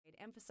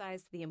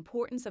emphasized the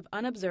importance of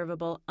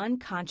unobservable,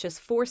 unconscious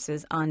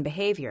forces on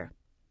behavior.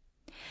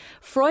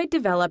 Freud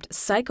developed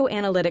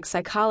psychoanalytic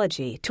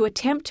psychology to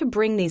attempt to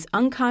bring these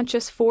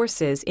unconscious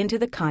forces into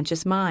the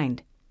conscious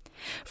mind.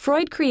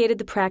 Freud created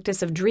the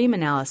practice of dream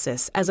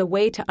analysis as a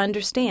way to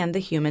understand the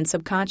human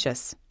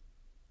subconscious.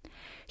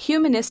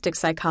 Humanistic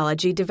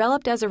psychology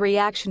developed as a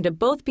reaction to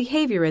both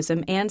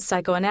behaviorism and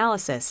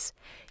psychoanalysis.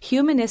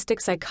 Humanistic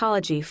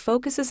psychology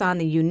focuses on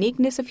the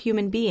uniqueness of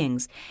human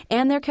beings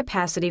and their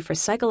capacity for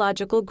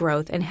psychological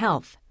growth and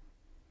health.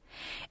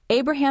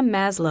 Abraham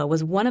Maslow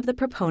was one of the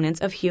proponents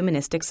of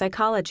humanistic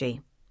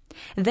psychology.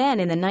 Then,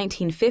 in the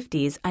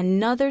 1950s,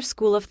 another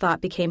school of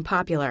thought became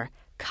popular,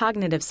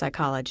 cognitive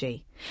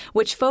psychology,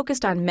 which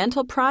focused on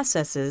mental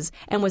processes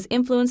and was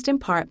influenced in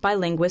part by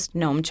linguist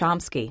Noam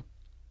Chomsky.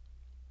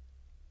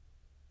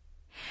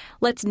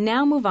 Let's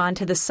now move on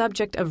to the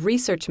subject of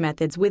research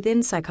methods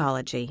within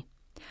psychology.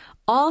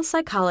 All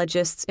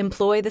psychologists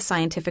employ the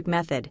scientific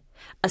method,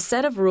 a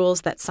set of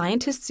rules that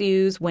scientists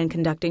use when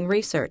conducting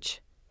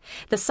research.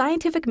 The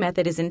scientific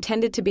method is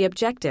intended to be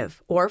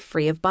objective or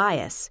free of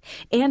bias,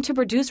 and to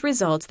produce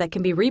results that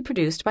can be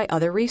reproduced by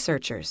other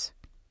researchers.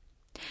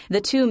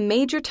 The two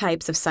major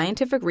types of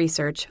scientific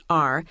research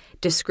are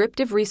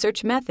descriptive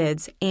research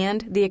methods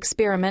and the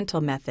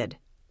experimental method.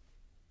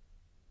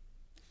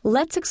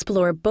 Let's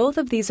explore both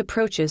of these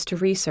approaches to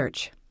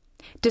research.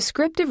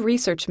 Descriptive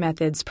research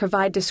methods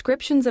provide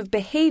descriptions of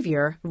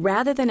behavior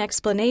rather than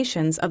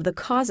explanations of the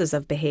causes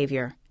of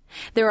behavior.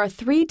 There are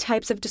three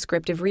types of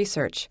descriptive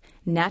research: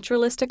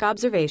 naturalistic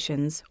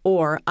observations,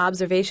 or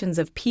observations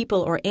of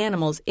people or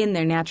animals in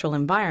their natural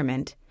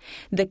environment;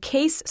 the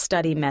case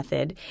study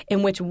method,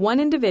 in which one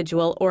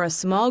individual or a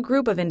small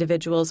group of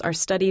individuals are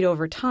studied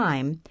over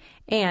time;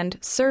 and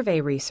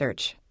survey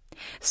research.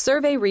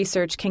 Survey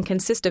research can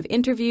consist of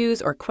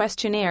interviews or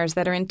questionnaires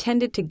that are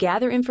intended to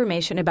gather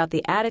information about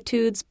the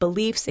attitudes,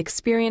 beliefs,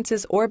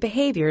 experiences, or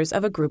behaviors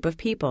of a group of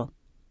people.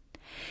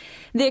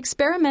 The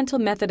experimental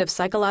method of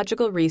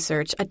psychological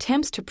research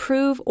attempts to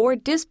prove or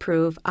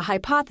disprove a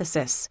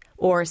hypothesis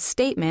or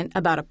statement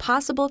about a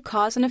possible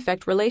cause and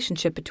effect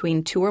relationship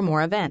between two or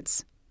more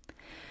events.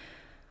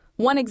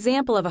 One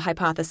example of a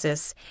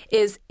hypothesis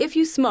is, if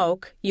you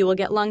smoke, you will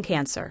get lung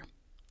cancer.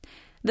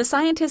 The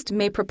scientist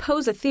may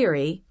propose a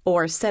theory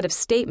or set of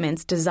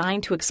statements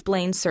designed to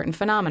explain certain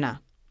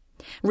phenomena.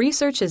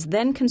 Research is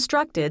then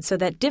constructed so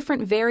that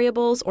different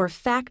variables or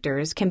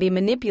factors can be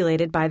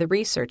manipulated by the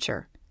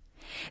researcher.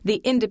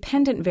 The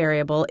independent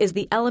variable is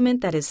the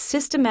element that is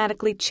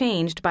systematically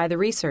changed by the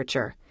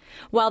researcher,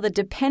 while the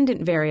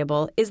dependent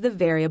variable is the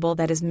variable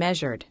that is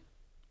measured.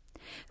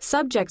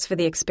 Subjects for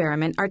the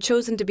experiment are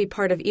chosen to be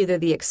part of either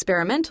the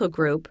experimental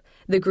group,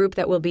 the group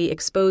that will be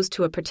exposed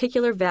to a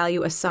particular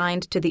value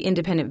assigned to the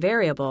independent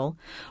variable,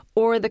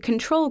 or the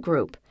control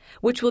group,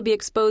 which will be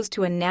exposed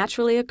to a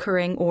naturally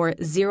occurring or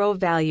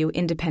zero-value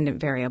independent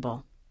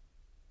variable.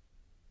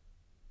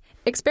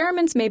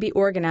 Experiments may be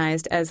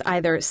organized as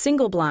either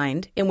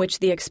single-blind, in which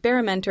the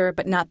experimenter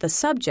but not the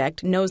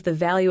subject knows the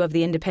value of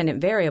the independent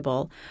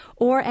variable,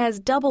 or as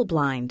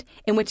double-blind,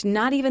 in which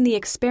not even the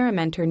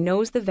experimenter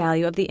knows the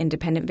value of the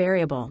independent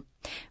variable.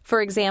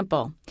 For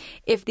example,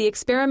 if the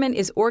experiment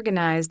is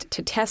organized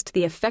to test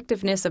the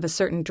effectiveness of a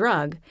certain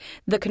drug,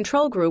 the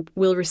control group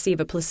will receive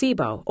a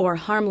placebo or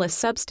harmless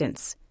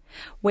substance,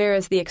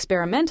 whereas the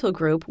experimental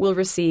group will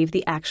receive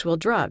the actual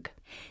drug.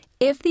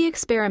 If the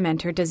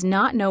experimenter does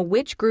not know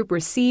which group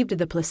received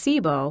the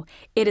placebo,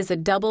 it is a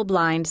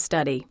double-blind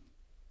study.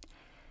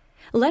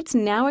 Let's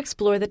now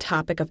explore the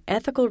topic of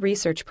ethical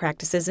research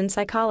practices in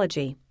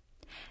psychology.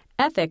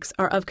 Ethics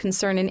are of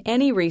concern in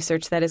any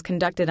research that is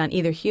conducted on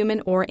either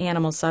human or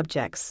animal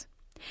subjects.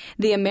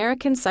 The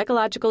American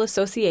Psychological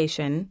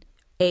Association,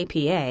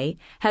 APA,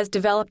 has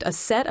developed a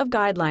set of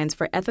guidelines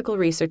for ethical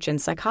research in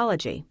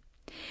psychology.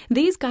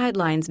 These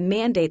guidelines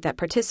mandate that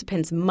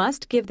participants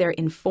must give their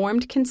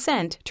informed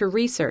consent to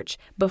research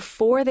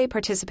before they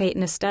participate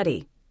in a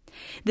study.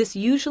 This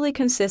usually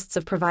consists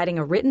of providing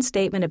a written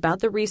statement about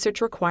the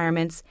research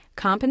requirements,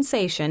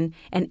 compensation,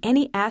 and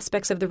any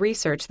aspects of the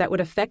research that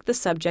would affect the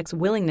subject's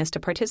willingness to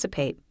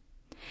participate.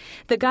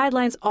 The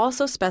guidelines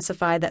also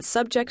specify that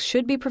subjects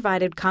should be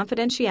provided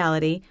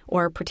confidentiality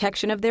or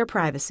protection of their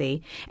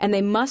privacy, and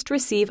they must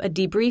receive a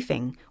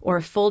debriefing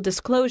or full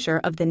disclosure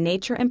of the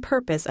nature and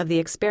purpose of the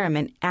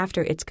experiment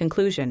after its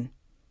conclusion.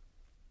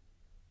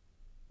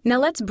 Now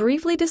let's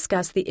briefly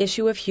discuss the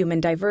issue of human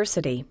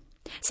diversity.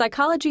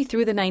 Psychology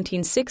through the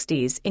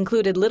 1960s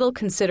included little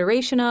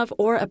consideration of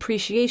or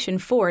appreciation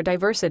for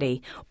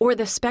diversity, or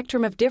the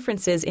spectrum of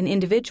differences in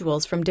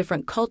individuals from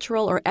different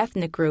cultural or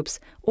ethnic groups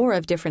or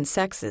of different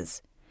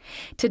sexes.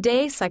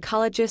 Today,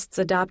 psychologists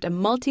adopt a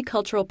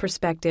multicultural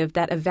perspective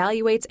that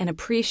evaluates and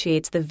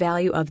appreciates the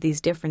value of these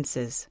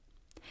differences.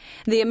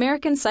 The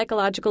American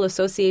Psychological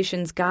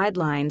Association's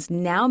guidelines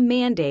now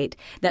mandate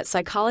that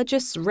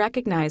psychologists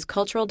recognize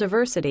cultural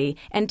diversity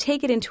and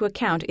take it into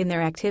account in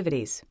their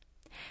activities.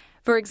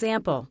 For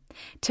example,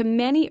 to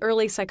many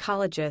early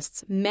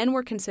psychologists, men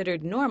were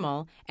considered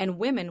normal and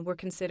women were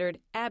considered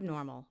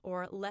abnormal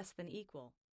or less than equal.